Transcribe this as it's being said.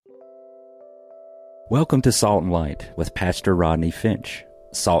Welcome to Salt and Light with Pastor Rodney Finch.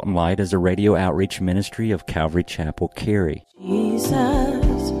 Salt and Light is a radio outreach ministry of Calvary Chapel, Cary.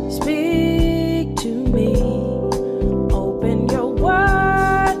 Jesus, speak to me. Open your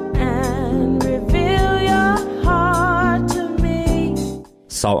word and reveal your heart to me.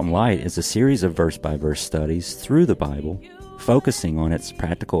 Salt and Light is a series of verse-by-verse studies through the Bible, focusing on its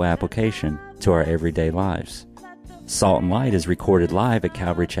practical application to our everyday lives. Salt and Light is recorded live at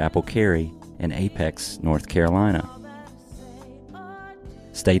Calvary Chapel, Cary in Apex, North Carolina.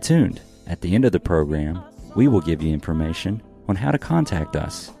 Stay tuned. At the end of the program, we will give you information on how to contact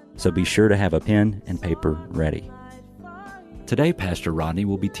us, so be sure to have a pen and paper ready. Today, Pastor Rodney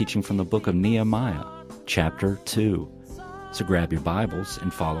will be teaching from the book of Nehemiah, chapter 2. So grab your Bibles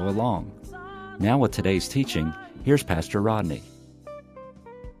and follow along. Now with today's teaching, here's Pastor Rodney.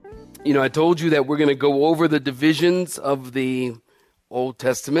 You know, I told you that we're going to go over the divisions of the Old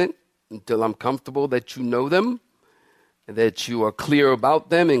Testament until I'm comfortable that you know them and that you are clear about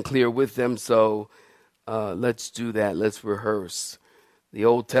them and clear with them. So let's do that. Let's rehearse. The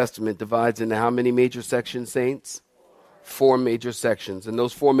Old Testament divides into how many major sections, saints? 4 major sections. And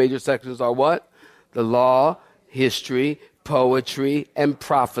those 4 major sections are what? The law, history, poetry, and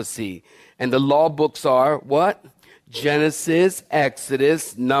prophecy. And the law books are what? Genesis,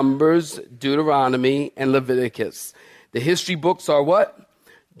 Exodus, Numbers, Deuteronomy, and Leviticus. The history books are what?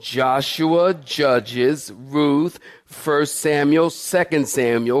 Joshua, Judges, Ruth, 1 Samuel, 2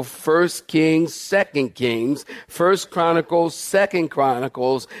 Samuel, 1 Kings, 2 Kings, 1 Chronicles, 2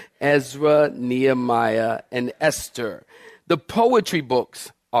 Chronicles, Ezra, Nehemiah, and Esther. The poetry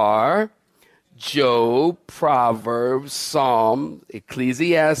books are Job, Proverbs, Psalm,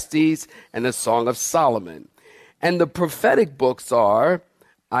 Ecclesiastes, and the Song of Solomon. And the prophetic books are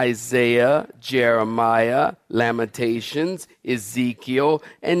Isaiah, Jeremiah, Lamentations, Ezekiel,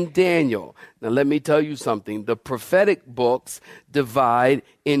 and Daniel. Now, let me tell you something. The prophetic books divide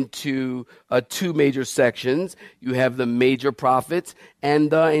into 2 major sections. You have the major prophets,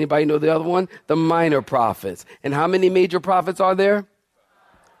 and anybody know the other one? The minor prophets. And how many major prophets are there?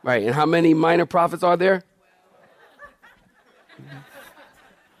 Right, and how many minor prophets are there?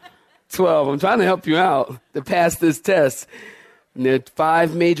 12. I'm trying to help you out to pass this test. And there are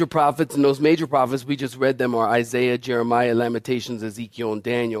 5 major prophets, and those major prophets, we just read them, are Isaiah, Jeremiah, Lamentations, Ezekiel, and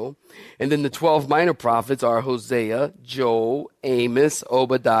Daniel. And then the 12 minor prophets are Hosea, Joel, Amos,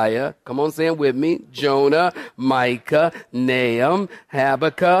 Obadiah, come on, say it with me, Jonah, Micah, Nahum,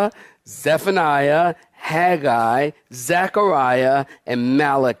 Habakkuk, Zephaniah, Haggai, Zechariah, and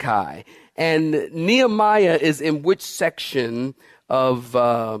Malachi. And Nehemiah is in which section of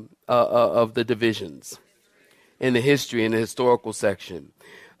the divisions? In the history, in the historical section.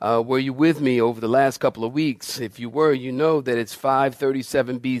 Were you with me over the last couple of weeks? If you were, you know that it's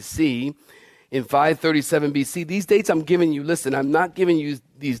 537 BC. In 537 BC, these dates I'm giving you, listen, I'm not giving you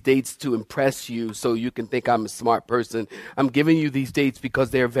these dates to impress you so you can think I'm a smart person. I'm giving you these dates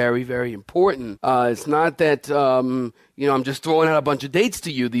because they're very, very important. It's not that, I'm just throwing out a bunch of dates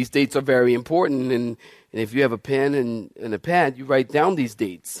to you. These dates are very important. And if you have a pen and a pad, you write down these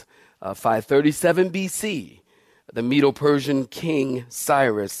dates. 537 BC. The Medo-Persian king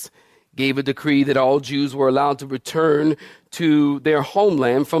Cyrus gave a decree that all Jews were allowed to return to their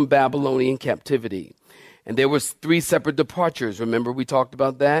homeland from Babylonian captivity. And there was 3 separate departures. Remember, we talked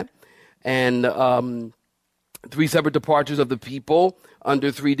about that? And 3 separate departures of the people under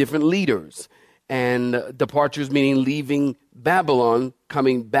 3 different leaders. And departures meaning leaving Babylon,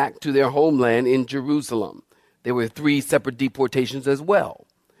 coming back to their homeland in Jerusalem. There were 3 separate deportations as well.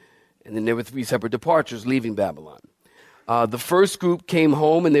 And then there were 3 separate departures leaving Babylon. The first group came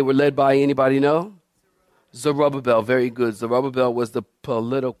home, and they were led by, anybody know? Zerubbabel. Very good. Zerubbabel was the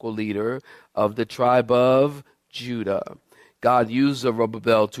political leader of the tribe of Judah. God used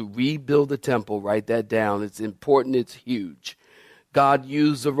Zerubbabel to rebuild the temple. Write that down. It's important. It's huge. God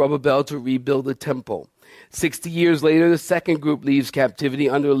used Zerubbabel to rebuild the temple. 60 years later, the second group leaves captivity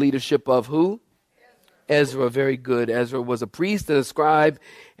under the leadership of who? Ezra. Very good. Ezra was a priest and a scribe,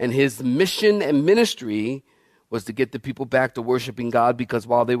 and his mission and ministry was to get the people back to worshiping God, because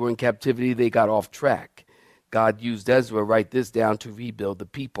while they were in captivity, they got off track. God used Ezra, write this down, to rebuild the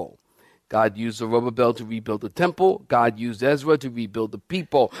people. God used Zerubbabel to rebuild the temple. God used Ezra to rebuild the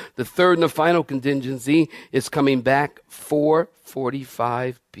people. The third and the final contingency is coming back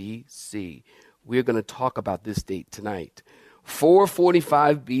 445 BC. We're going to talk about this date tonight.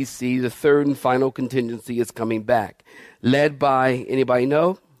 445 BC, the third and final contingency is coming back. Led by, anybody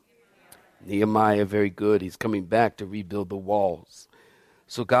know? Nehemiah. Very good. He's coming back to rebuild the walls.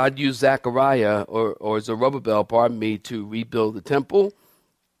 So God used Zechariah or Zerubbabel, to rebuild the temple.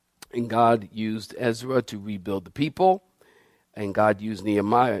 And God used Ezra to rebuild the people. And God used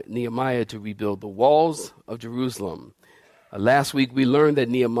Nehemiah to rebuild the walls of Jerusalem. Last week we learned that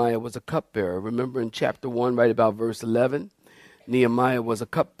Nehemiah was a cupbearer. Remember in chapter 1, right about verse 11? Nehemiah was a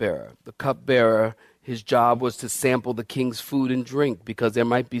cupbearer. The cupbearer, his job was to sample the king's food and drink because there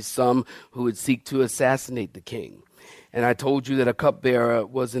might be some who would seek to assassinate the king. And I told you that a cupbearer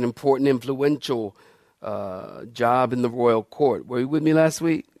was an important, influential job in the royal court. Were you with me last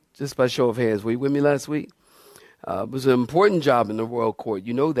week? Just by show of hands, were you with me last week? It was an important job in the royal court.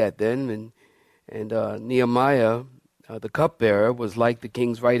 You know that then. And Nehemiah, the cupbearer, was like the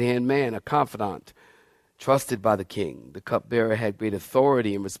king's right-hand man, a confidant, trusted by the king. The cupbearer had great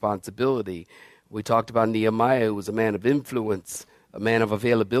authority and responsibility. We talked about Nehemiah, who was a man of influence, a man of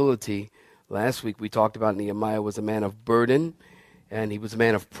availability. Last week we talked about Nehemiah was a man of burden, and he was a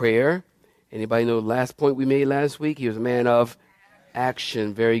man of prayer. Anybody know the last point we made last week? He was a man of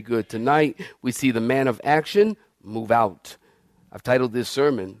action. Very good. Tonight we see the man of action move out. I've titled this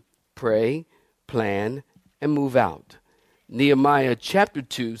sermon, Pray, Plan, and Move Out. Nehemiah chapter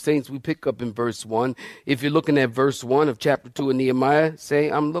 2, saints, we pick up in verse 1. If you're looking at verse 1 of chapter 2 of Nehemiah, say,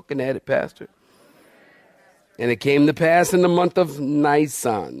 I'm looking at it, Pastor. And it came to pass in the month of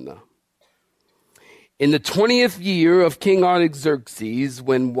Nisan, in the 20th year of King Artaxerxes,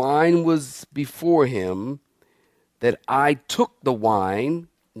 when wine was before him, that I took the wine,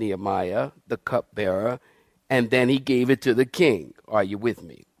 Nehemiah, the cupbearer, and then he gave it to the king. Are you with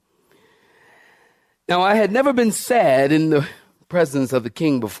me? Now, I had never been sad in the presence of the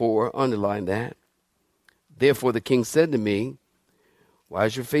king before. Underline that. Therefore, the king said to me, why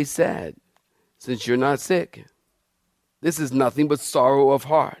is your face sad, since you're not sick? This is nothing but sorrow of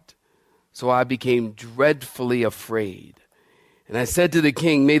heart. So I became dreadfully afraid. And I said to the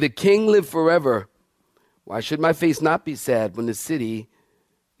king, may the king live forever. Why should my face not be sad when the city,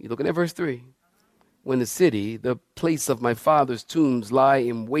 you're looking at verse 3, when the city, the place of my father's tombs, lie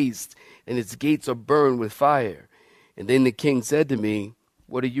in waste, and its gates are burned with fire? And then the king said to me,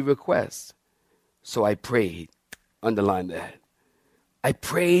 what do you request? So I prayed. Underline that. I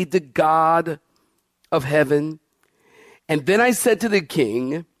prayed to God of heaven. And then I said to the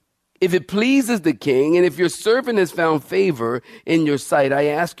king, if it pleases the king, and if your servant has found favor in your sight, I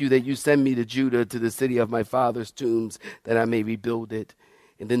ask you that you send me to Judah, to the city of my father's tombs, that I may rebuild it.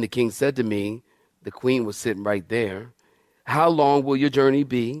 And then the king said to me, the queen was sitting right there, how long will your journey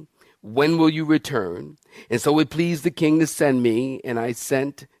be? When will you return? And so it pleased the king to send me, and I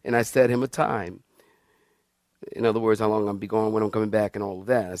set him a time. In other words, how long I'll be gone, when I'm coming back, and all of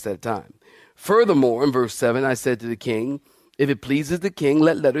that. I set a time. Furthermore, in verse 7, I said to the king, if it pleases the king,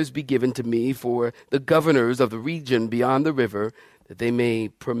 let letters be given to me for the governors of the region beyond the river, that they may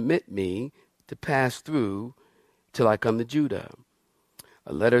permit me to pass through till I come to Judah.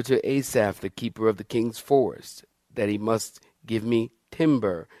 A letter to Asaph, the keeper of the king's forest, that he must give me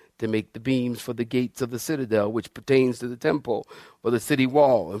timber to make the beams for the gates of the citadel, which pertains to the temple, for the city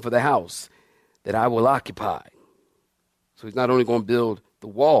wall, and for the house that I will occupy. So he's not only going to build the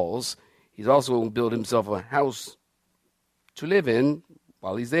walls, he's also going to build himself a house to live in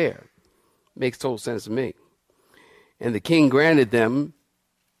while he's there. Makes total sense to me. And the king granted them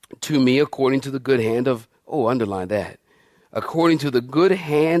to me according to the good hand of, underline that, according to the good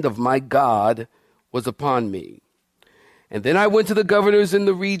hand of my God was upon me. And then I went to the governors in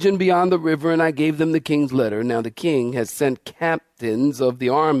the region beyond the river, and I gave them the king's letter. Now the king has sent captains of the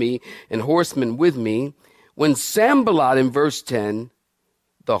army and horsemen with me. When Sanballat, in verse 10,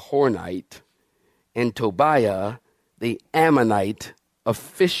 the Hornite, and Tobiah, the Ammonite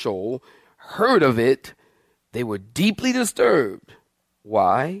official, heard of it, they were deeply disturbed.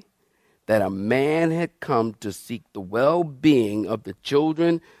 Why? That a man had come to seek the well-being of the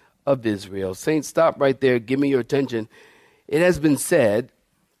children of Israel. Saints, stop right there. Give me your attention. It has been said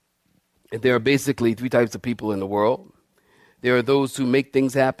that there are basically three types of people in the world. There are those who make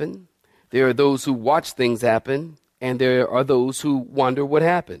things happen. There are those who watch things happen. And there are those who wonder what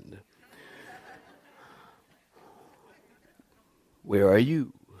happened. Where are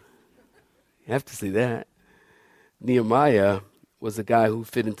you? You have to see that. Nehemiah was a guy who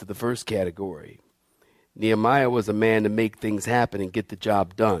fit into the first category. Nehemiah was a man to make things happen and get the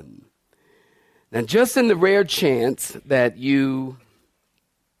job done. Now, just in the rare chance that you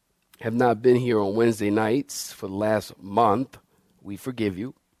have not been here on Wednesday nights for the last month, we forgive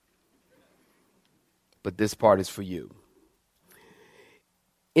you. But this part is for you.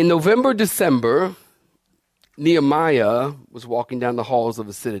 In November, December, Nehemiah was walking down the halls of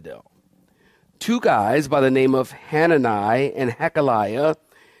the citadel. Two guys by the name of Hanani and Hakaliah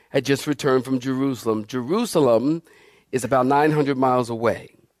had just returned from Jerusalem. Jerusalem is about 900 miles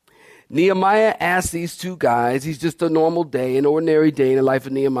away. Nehemiah asked these two guys, he's just a normal day, an ordinary day in the life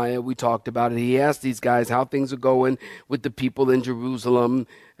of Nehemiah. We talked about it. He asked these guys how things are going with the people in Jerusalem.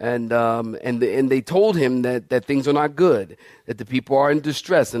 And they told him that things are not good, that the people are in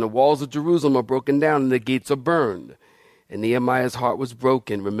distress and the walls of Jerusalem are broken down and the gates are burned. And Nehemiah's heart was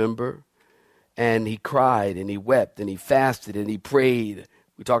broken, remember? And he cried and he wept and he fasted and he prayed.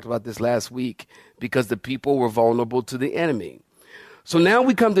 We talked about this last week because the people were vulnerable to the enemy. So now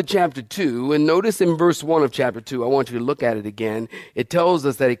we come to chapter 2, and notice in verse 1 of chapter 2, I want you to look at it again. It tells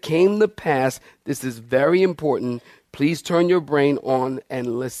us that it came to pass, this is very important, please turn your brain on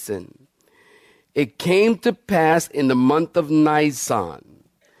and listen. It came to pass in the month of Nisan.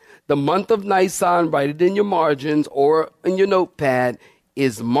 The month of Nisan, write it in your margins or in your notepad,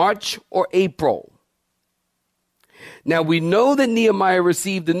 is March or April. Now we know that Nehemiah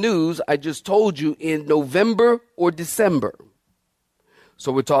received the news, I just told you, in November or December. So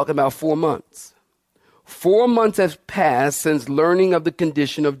we're talking about 4 months. 4 months has passed since learning of the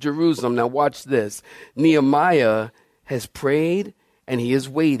condition of Jerusalem. Now watch this. Nehemiah has prayed and he has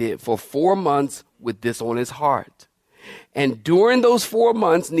waited for 4 months with this on his heart. And during those 4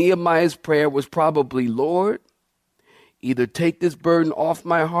 months, Nehemiah's prayer was probably, Lord, either take this burden off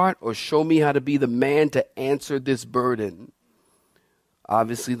my heart or show me how to be the man to answer this burden.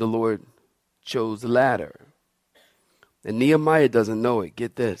 Obviously, the Lord chose the latter. And Nehemiah doesn't know it.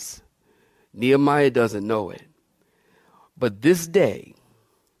 Get this. Nehemiah doesn't know it. But this day,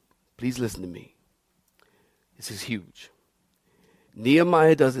 please listen to me. This is huge.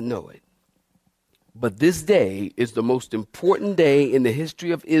 Nehemiah doesn't know it. But this day is the most important day in the history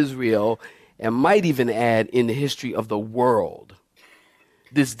of Israel, and might even add in the history of the world.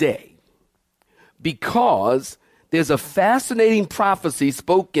 This day. Because there's a fascinating prophecy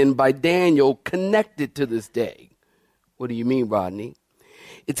spoken by Daniel connected to this day. What do you mean, Rodney?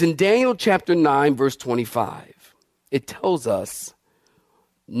 It's in Daniel chapter 9, verse 25. It tells us,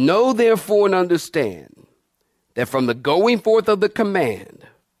 know therefore and understand that from the going forth of the command,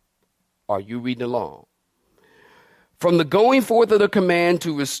 are you reading along? From the going forth of the command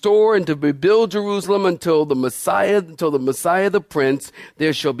to restore and to rebuild Jerusalem until the Messiah the Prince,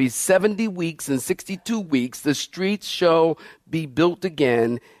 there shall be 70 weeks and 62 weeks. The streets shall be built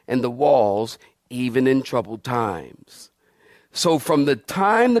again and the walls even in troubled times. So from the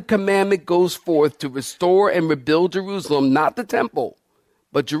time the commandment goes forth to restore and rebuild Jerusalem, not the temple,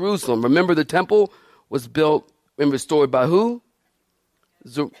 but Jerusalem. Remember, the temple was built and restored by who?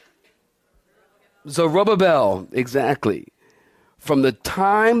 Zerubbabel, exactly. From the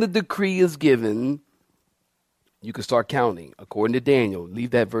time the decree is given, you can start counting. According to Daniel,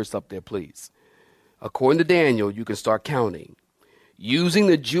 leave that verse up there, please. According to Daniel, you can start counting. Using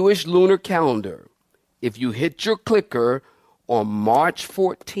the Jewish lunar calendar, if you hit your clicker on March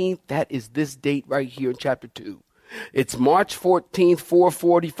 14th, that is this date right here in chapter 2. It's March 14th,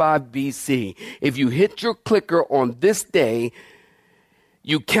 445 BC. If you hit your clicker on this day,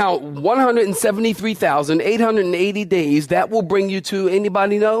 you count 173,880 days. That will bring you to,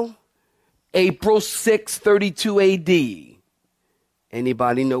 anybody know? April 6, 32 AD.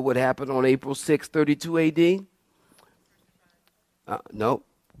 Anybody know what happened on April 6, 32 AD? No,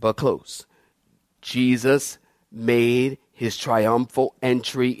 but close. Jesus made his triumphal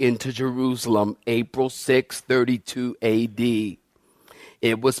entry into Jerusalem, April 6, 32 AD.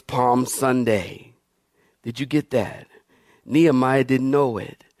 It was Palm Sunday. Did you get that? Nehemiah didn't know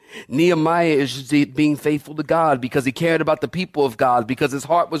it. Nehemiah is being faithful to God because he cared about the people of God, because his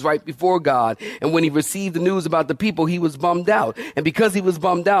heart was right before God. And when he received the news about the people, he was bummed out. And because he was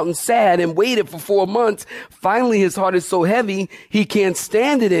bummed out and sad and waited for 4 months, finally his heart is so heavy, he can't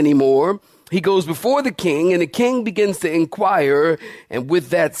stand it anymore. He goes before the king, and the king begins to inquire. And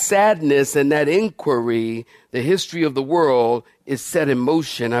with that sadness and that inquiry, the history of the world is set in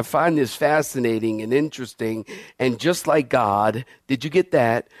motion. I find this fascinating and interesting. And just like God, did you get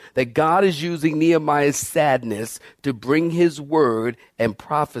that? That God is using Nehemiah's sadness to bring his word and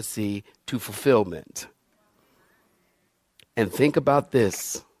prophecy to fulfillment. And think about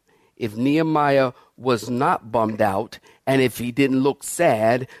this. If Nehemiah was not bummed out, and if he didn't look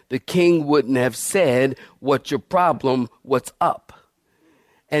sad, the king wouldn't have said, what's your problem? What's up?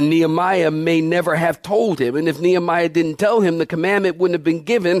 And Nehemiah may never have told him. And if Nehemiah didn't tell him, the commandment wouldn't have been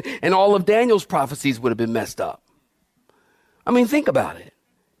given, and all of Daniel's prophecies would have been messed up. I mean, think about it.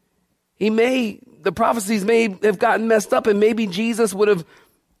 The prophecies may have gotten messed up, and maybe Jesus would have,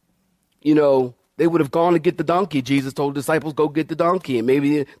 they would have gone to get the donkey. Jesus told the disciples, go get the donkey. And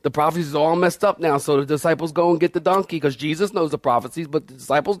maybe the prophecies are all messed up now, so the disciples go and get the donkey because Jesus knows the prophecies, but the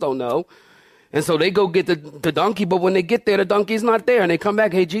disciples don't know. And so they go get the donkey, but when they get there, the donkey's not there. And they come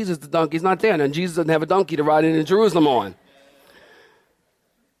back, hey, Jesus, the donkey's not there. And then Jesus doesn't have a donkey to ride into Jerusalem on.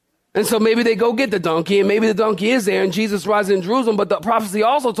 And so maybe they go get the donkey, and maybe the donkey is there, and Jesus rides in Jerusalem. But the prophecy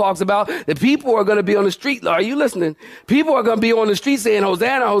also talks about that people are going to be on the street. Are you listening? People are going to be on the street saying,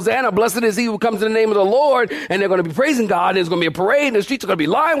 Hosanna, Hosanna, blessed is he who comes in the name of the Lord. And they're going to be praising God. There's going to be a parade, and the streets are going to be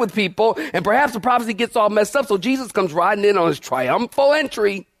lined with people. And perhaps the prophecy gets all messed up. So Jesus comes riding in on his triumphal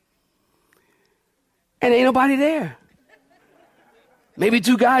entry, and ain't nobody there. Maybe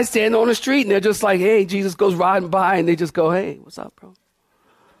two guys standing on the street, and they're just like, hey, Jesus goes riding by, and they just go, hey, what's up, bro?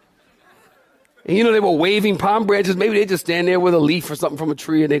 And you know, they were waving palm branches. Maybe they just stand there with a leaf or something from a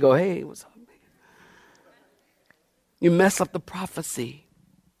tree, and they go, hey, what's up, man? You mess up the prophecy.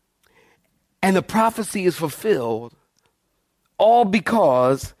 And the prophecy is fulfilled all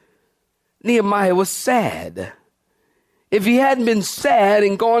because Nehemiah was sad. If he hadn't been sad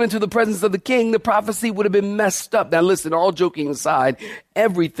and gone into the presence of the king, the prophecy would have been messed up. Now listen, all joking aside,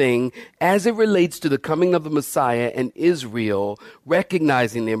 everything as it relates to the coming of the Messiah and Israel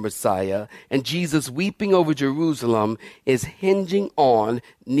recognizing their Messiah and Jesus weeping over Jerusalem is hinging on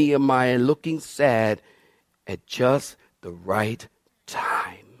Nehemiah looking sad at just the right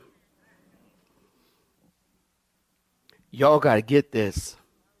time. Y'all got to get this.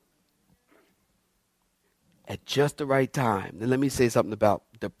 At just the right time. Then let me say something about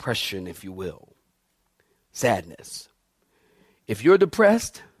depression, if you will. Sadness. If you're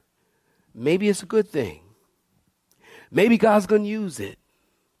depressed, maybe it's a good thing. Maybe God's going to use it.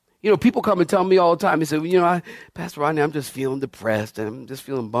 You know, people come and tell me all the time, they say, you know, Pastor Rodney, I'm just feeling depressed and I'm just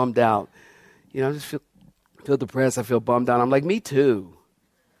feeling bummed out. You know, I just feel depressed, I feel bummed out. I'm like, me too.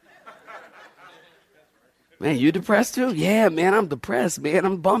 Man, you depressed too? Yeah, man, I'm depressed, man.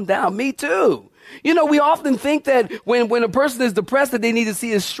 I'm bummed out. Me too. You know, we often think that when a person is depressed that they need to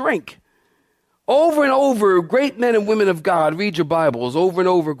see his shrink. Over and over, great men and women of God, read your Bibles, over and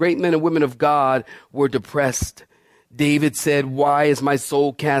over, great men and women of God were depressed. David said, why is my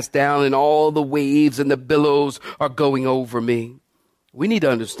soul cast down and all the waves and the billows are going over me? We need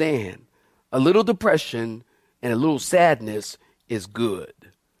to understand a little depression and a little sadness is good.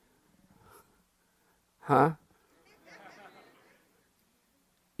 Huh?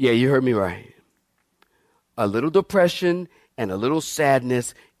 Yeah, you heard me right. A little depression and a little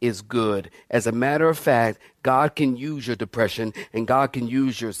sadness is good. As a matter of fact, God can use your depression and God can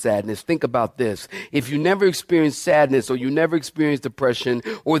use your sadness. Think about this. If you never experience sadness or you never experience depression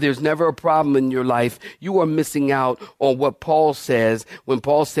or there's never a problem in your life, you are missing out on what Paul says when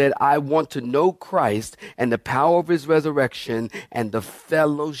Paul said, I want to know Christ and the power of his resurrection and the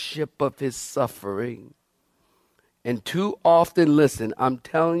fellowship of his suffering. And too often, listen, I'm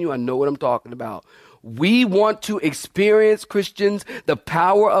telling you, I know what I'm talking about. We want to experience, Christians, the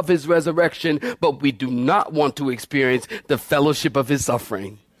power of his resurrection, but we do not want to experience the fellowship of his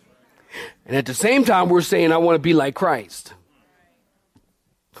suffering. And at the same time, we're saying, I want to be like Christ.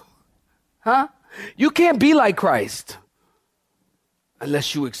 Huh? You can't be like Christ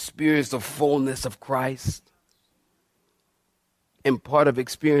unless you experience the fullness of Christ. And part of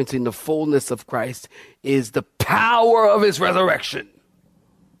experiencing the fullness of Christ is the power of his resurrection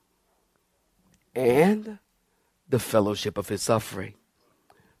and the fellowship of his suffering.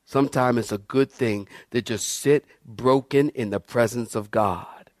 Sometimes it's a good thing to just sit broken in the presence of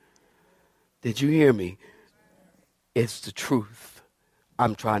God. Did you hear me? It's the truth.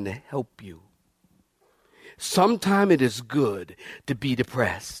 I'm trying to help you. Sometimes it is good to be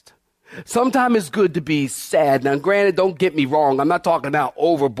depressed. Sometimes it's good to be sad. Now, granted, don't get me wrong. I'm not talking about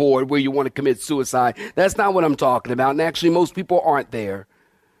overboard where you want to commit suicide. That's not what I'm talking about. And actually, most people aren't there.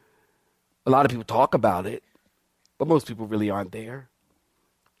 A lot of people talk about it, but most people really aren't there.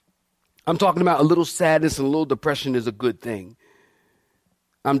 I'm talking about a little sadness and a little depression is a good thing.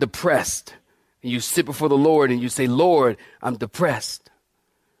 I'm depressed. And you sit before the Lord and you say, Lord, I'm depressed.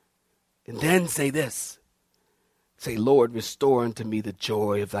 And then say this. Say, Lord, restore unto me the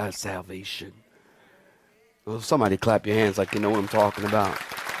joy of thy salvation. Well, somebody clap your hands like you know what I'm talking about.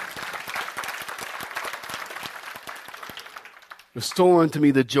 Restore unto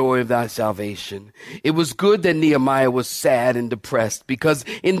me the joy of thy salvation. It was good that Nehemiah was sad and depressed because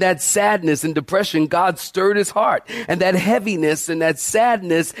in that sadness and depression, God stirred his heart. And that heaviness and that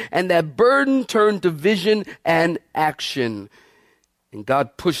sadness and that burden turned to vision and action. And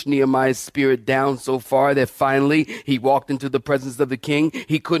God pushed Nehemiah's spirit down so far that finally he walked into the presence of the king.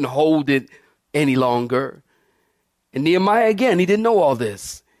 He couldn't hold it any longer. And Nehemiah, again, he didn't know all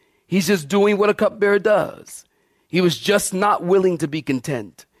this. He's just doing what a cupbearer does. He was just not willing to be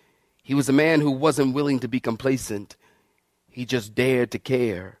content. He was a man who wasn't willing to be complacent. He just dared to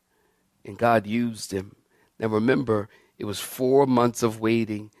care And God used him. Now remember, it was 4 months of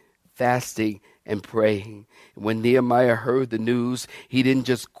waiting, fasting, and praying. When Nehemiah heard the news, he didn't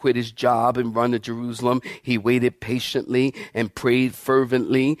just quit his job and run to Jerusalem. He waited patiently and prayed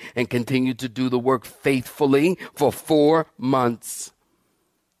fervently and continued to do the work faithfully for 4 months.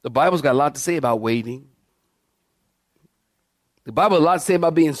 The Bible's got a lot to say about waiting. The Bible has a lot to say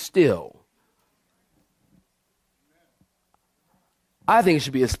about being still. I think it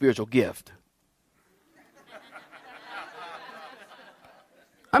should be a spiritual gift.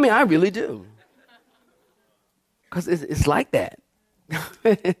 I mean, I really do. Because it's like that.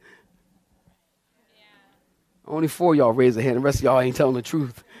 Only 4 of y'all raise a hand. The rest of y'all ain't telling the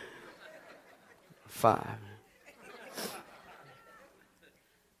truth. 5.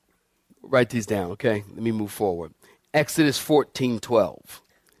 Write these down, okay? Let me move forward. Exodus 14:12.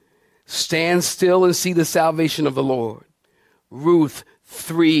 Stand still and see the salvation of the Lord. Ruth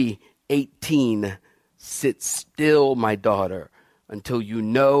 3:18. Sit still, my daughter, until you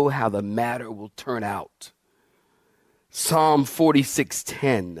know how the matter will turn out. Psalm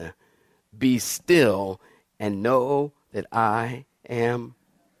 46:10. Be still and know that I am.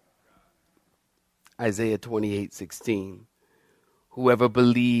 Isaiah 28:16. Whoever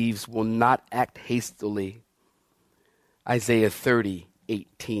believes will not act hastily. Isaiah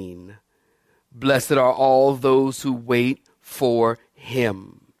 30:18. Blessed are all those who wait for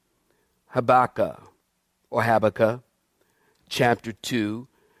him. Habakkuk chapter 2,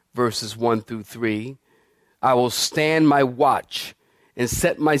 verses 1 through 3. I will stand my watch and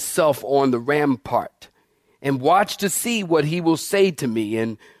set myself on the rampart and watch to see what he will say to me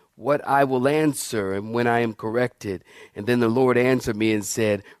and what I will answer and when I am corrected. And then the Lord answered me and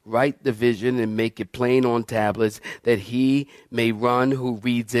said, write the vision and make it plain on tablets that he may run who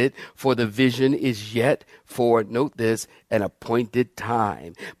reads it. For the vision is yet for, note this, an appointed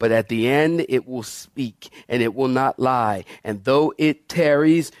time. But at the end it will speak and it will not lie. And though it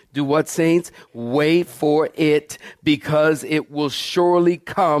tarries, do what, saints? Wait for it, because it will surely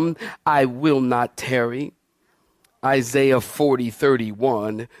come. I will not tarry. Isaiah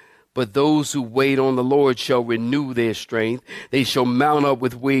 40:31. But those who wait on the Lord shall renew their strength. They shall mount up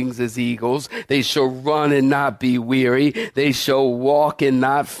with wings as eagles. They shall run and not be weary. They shall walk and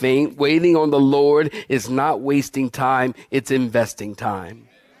not faint. Waiting on the Lord is not wasting time. It's investing time.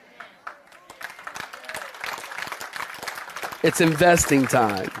 It's investing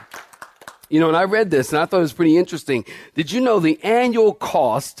time. You know, and I read this and I thought it was pretty interesting. Did you know the annual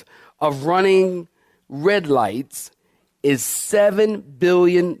cost of running red lights is $7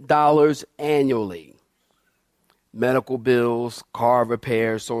 billion annually? Medical bills, car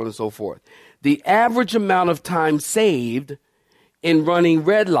repairs, so on and so forth. The average amount of time saved in running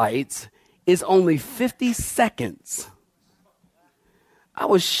red lights is only 50 seconds. I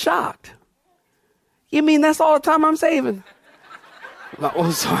was shocked. You mean that's all the time I'm saving?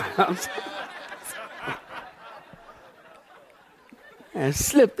 Oh, sorry. It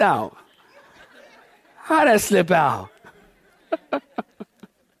slipped out. How'd that slip out?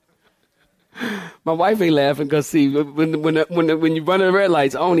 My wife ain't laughing because, see, when you run the red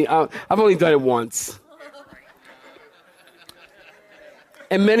lights, I've only done it once.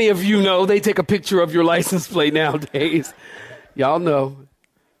 And many of you know they take a picture of your license plate nowadays. Y'all know.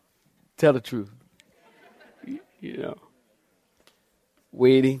 Tell the truth. You know.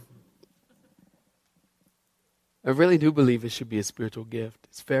 Waiting. I really do believe it should be a spiritual gift.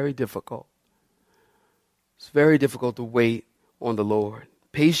 It's very difficult. It's very difficult to wait on the Lord.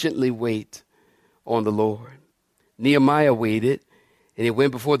 Patiently wait on the Lord. Nehemiah waited, and he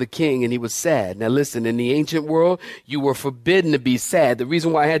went before the king, and he was sad. Now listen, in the ancient world, you were forbidden to be sad. The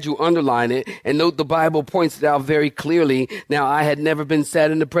reason why I had you underline it, and note the Bible points it out very clearly. Now, I had never been sad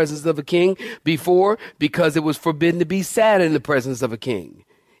in the presence of a king before, because it was forbidden to be sad in the presence of a king.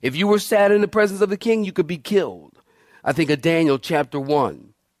 If you were sad in the presence of the king, you could be killed. I think of Daniel chapter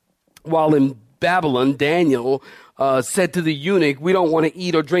 1. While in Babylon, Daniel said to the eunuch, we don't want to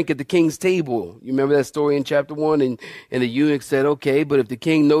eat or drink at the king's table. You remember that story in chapter 1? And the eunuch said, okay, but if the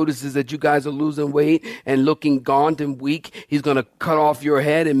king notices that you guys are losing weight and looking gaunt and weak, he's going to cut off your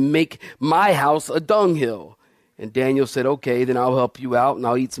head and make my house a dunghill. And Daniel said, okay, then I'll help you out and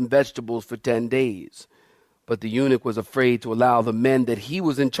I'll eat some vegetables for 10 days. But the eunuch was afraid to allow the men that he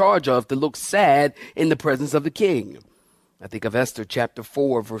was in charge of to look sad in the presence of the king. I think of Esther chapter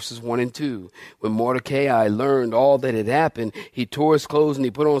 4, verses 1 and 2. When Mordecai learned all that had happened, he tore his clothes and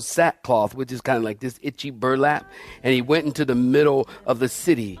he put on sackcloth, which is kind of like this itchy burlap. And he went into the middle of the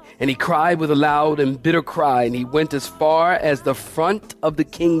city and he cried with a loud and bitter cry. And he went as far as the front of the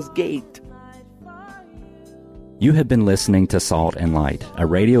king's gate. You have been listening to Salt and Light, a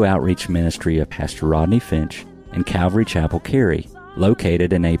radio outreach ministry of Pastor Rodney Finch and Calvary Chapel, Cary,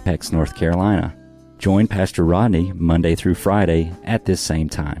 located in Apex, North Carolina. Join Pastor Rodney Monday through Friday at this same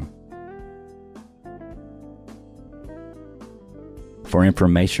time. For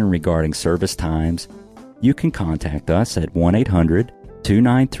information regarding service times, you can contact us at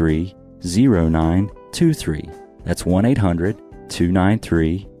 1-800-293-0923. That's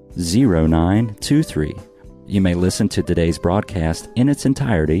 1-800-293-0923. You may listen to today's broadcast in its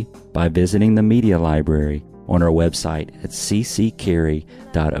entirety by visiting the media library on our website at cccary.org.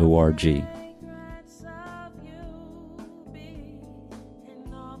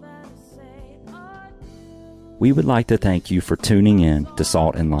 We would like to thank you for tuning in to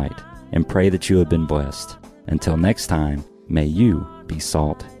Salt and Light and pray that you have been blessed. Until next time, may you be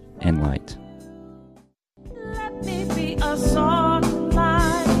salt and light.